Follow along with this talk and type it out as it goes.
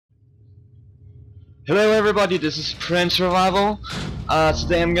Hello everybody, this is Prince Survival.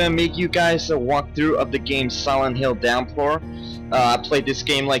 Today I'm gonna make you guys a walkthrough of the game Silent Hill Downpour. I played this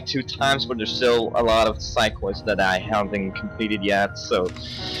game like 2 times, but there's still a lot of side quests that I haven't completed yet. So,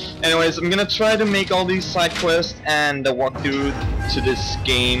 anyways, I'm gonna try to make all these side quests and the walkthrough to this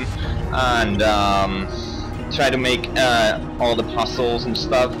game, and try to make all the puzzles and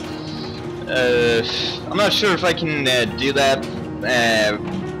stuff. I'm not sure if I can do that.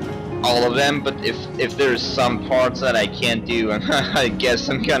 All of them, but if there's some parts that I can't do, I guess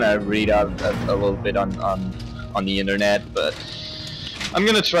I'm gonna read out a little bit on the internet, but I'm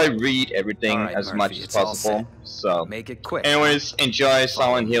gonna try read everything as Murphy, much as possible. So, make it quick. anyways, enjoy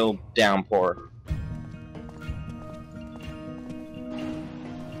Silent Hill Downpour.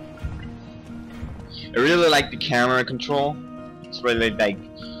 I really like the camera control. It's really like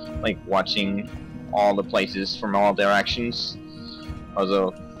watching all the places from all directions.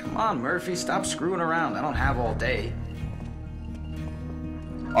 Although, Come on, Murphy, stop screwing around. I don't have all day.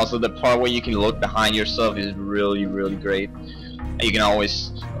 also the part where you can look behind yourself is really great. You can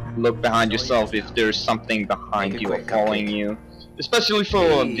always look behind yourself if there's something behind you or following you, especially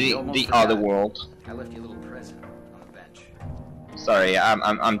for the other world. I left you a little present on the bench. Sorry, I'm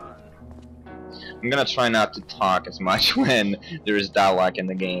gonna try not to talk as much when there is dialogue in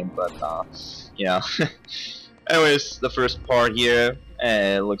the game, but you know. Anyways, the first part here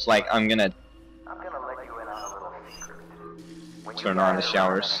looks like I'm gonna let you in on a little secret. When turn on the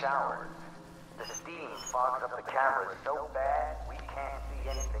showers. The steam fogs up the cameras so bad we can't see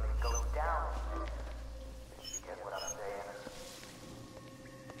anything that goes down. You get what I'm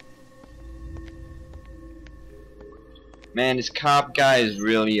saying? Man, this cop guy is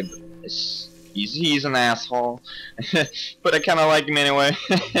really he's an asshole, but I kind of like him anyway.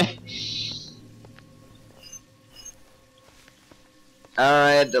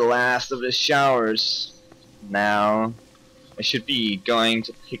 Alright, the last of the showers. Now, I should be going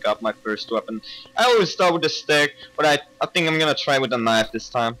to pick up my first weapon. I always start with the stick, but I think I'm gonna try with the knife this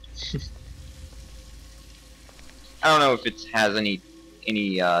time. I don't know if it has any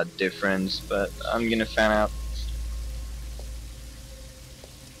difference, but I'm gonna find out.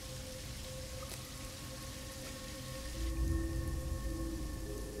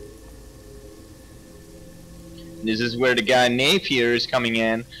 This is where the guy Napier is coming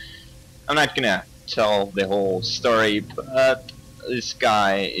in. I'm not gonna tell the whole story, but this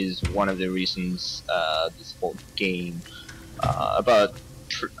guy is one of the reasons this whole game about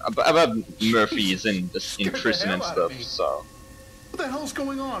Murphy is in prison and stuff. So. What the hell's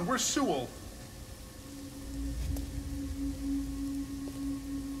going on? Where's Sewell?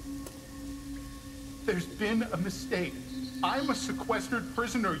 There's been a mistake. I'm a sequestered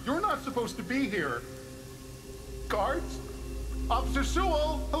prisoner. You're not supposed to be here. Guards? Officer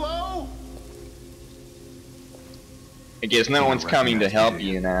Sewell? Hello? I guess no one's coming to help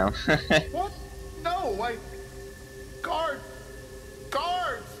you now. What? No, Guards!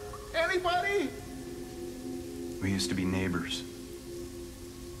 Guards! Anybody? We used to be neighbors.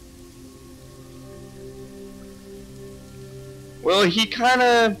 Well, he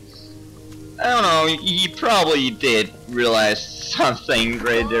kinda... I don't know, he probably did realize something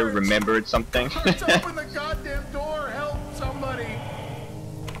right there, remembered something. Guards, open the goddamn door! Help somebody!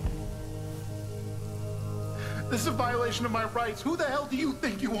 This is a violation of my rights. Who the hell do you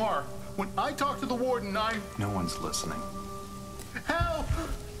think you are? When I talk to the warden, No one's listening. Help!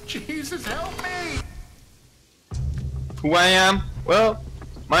 Jesus, help me! Who I am? Well,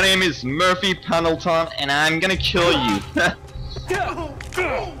 my name is Murphy Pendleton, and I'm gonna kill you.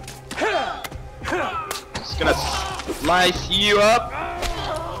 Just gonna slice you up.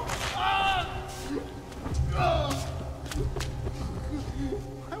 I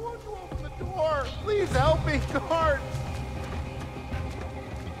want to open the door. Please help me, guard.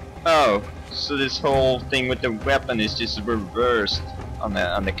 Oh, so this whole thing with the weapon is just reversed on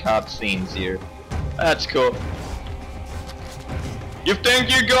the cutscenes here. That's cool. You think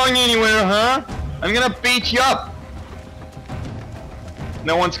you're going anywhere, huh? I'm gonna beat you up.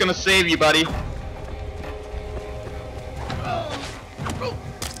 No one's gonna save you, buddy.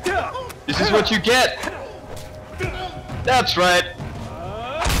 This is what you get. That's right.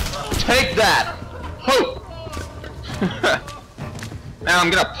 Take that. Ho! Now I'm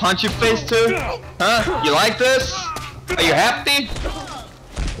gonna punch your face too. Huh? You like this? Are you happy?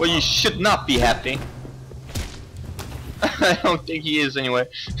 Well, you should not be happy. I don't think he is anyway.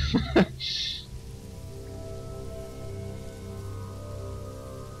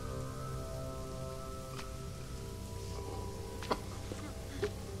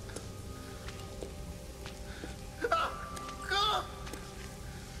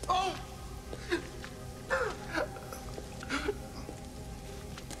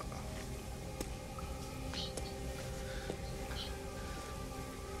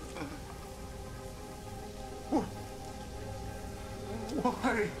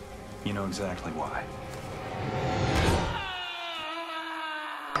 Why? You know exactly why.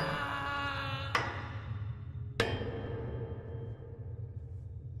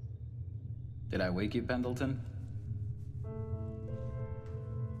 Did I wake you, Pendleton?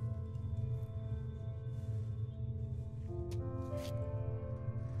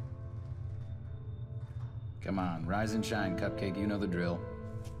 Come on, rise and shine, Cupcake. You know the drill.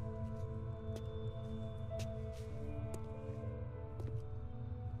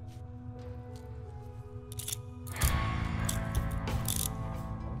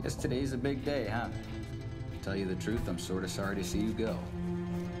 Guess today's a big day, huh? Tell you the truth, I'm sort of sorry to see you go.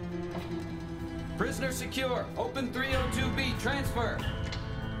 Prisoner secure. Open 302B. Transfer.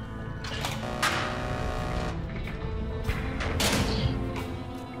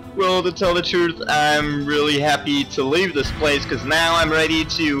 Well, to tell the truth, I'm really happy to leave this place because now I'm ready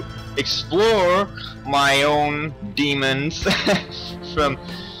to explore my own demons from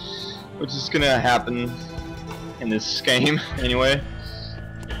which is gonna happen in this game anyway.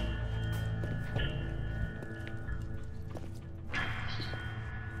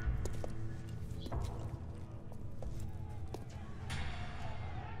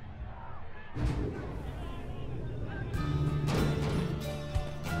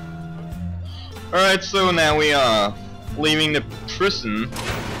 Alright, so now we are leaving the prison.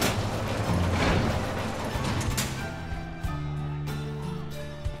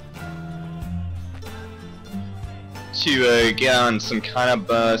 To get on some kind of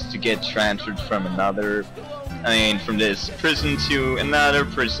bus to get transferred from from this prison to another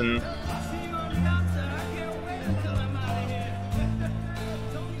prison.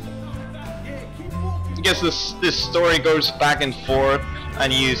 I guess this story goes back and forth,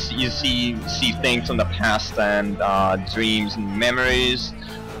 and you see things from the past and dreams and memories.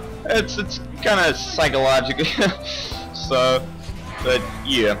 It's kind of psychological, so, but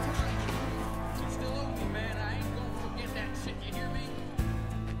yeah.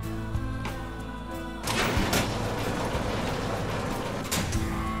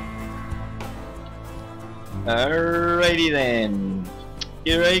 Alrighty then.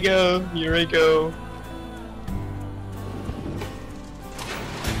 Here I go. Here I go.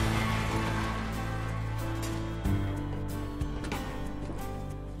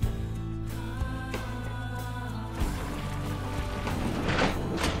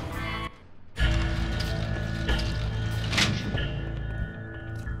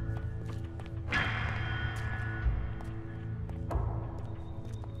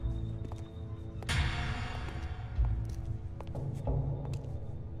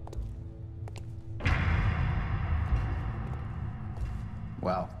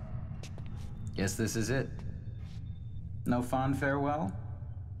 Well, guess this is it. No fond farewell?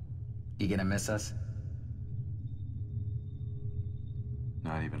 You gonna miss us?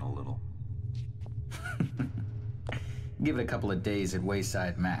 Not even a little. Give it a couple of days at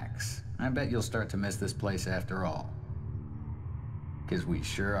Wayside Max. I bet you'll start to miss this place after all. 'Cause we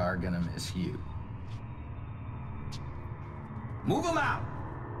sure are gonna miss you. Move 'em out!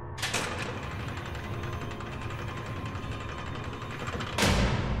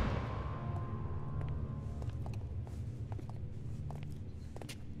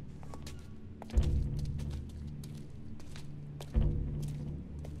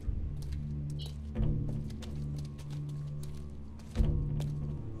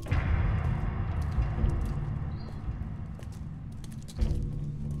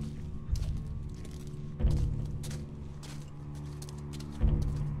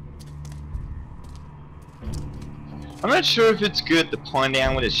 I'm not sure if it's good to point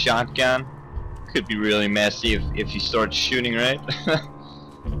down with a shotgun. Could be really messy if you start shooting, right?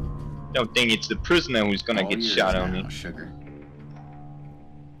 Don't think it's the prisoner who's gonna get shot on me. Sugar.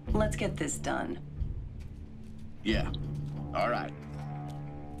 Let's get this done. Yeah. All right.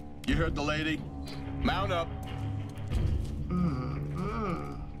 You heard the lady? Mount up.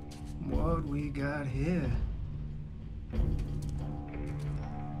 What we got here?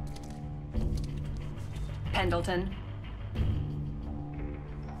 Pendleton.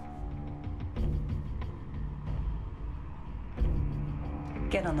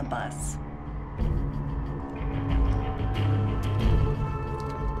 Get on the bus.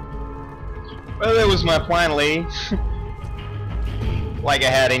 Well, that was my plan, Lee. Like I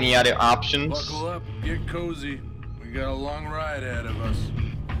had any other options. Buckle up, get cozy. We got a long ride ahead of us.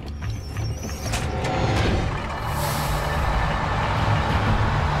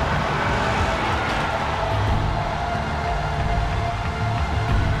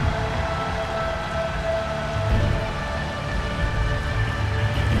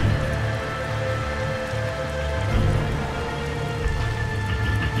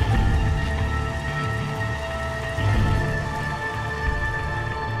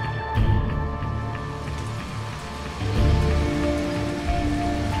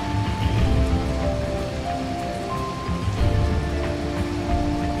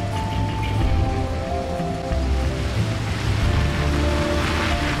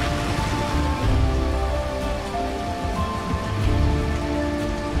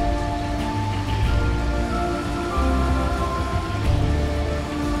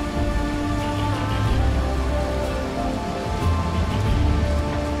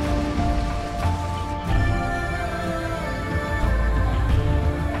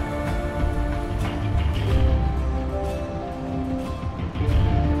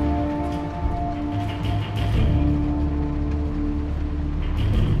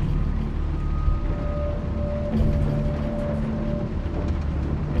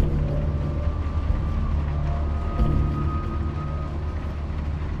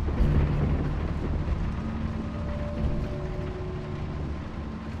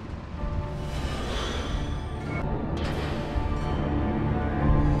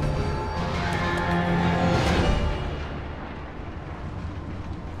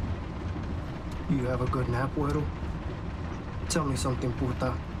 You have a good nap, Güero? Tell me something,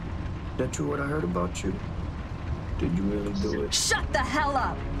 puta. That true what I heard about you? Did you really do it? Shut the hell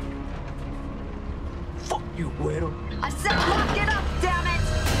up! Fuck you, Güero. I said lock it up, damn it!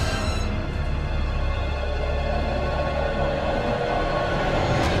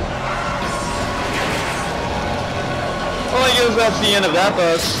 Well, I guess that's the end of that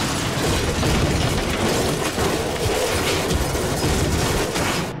bus.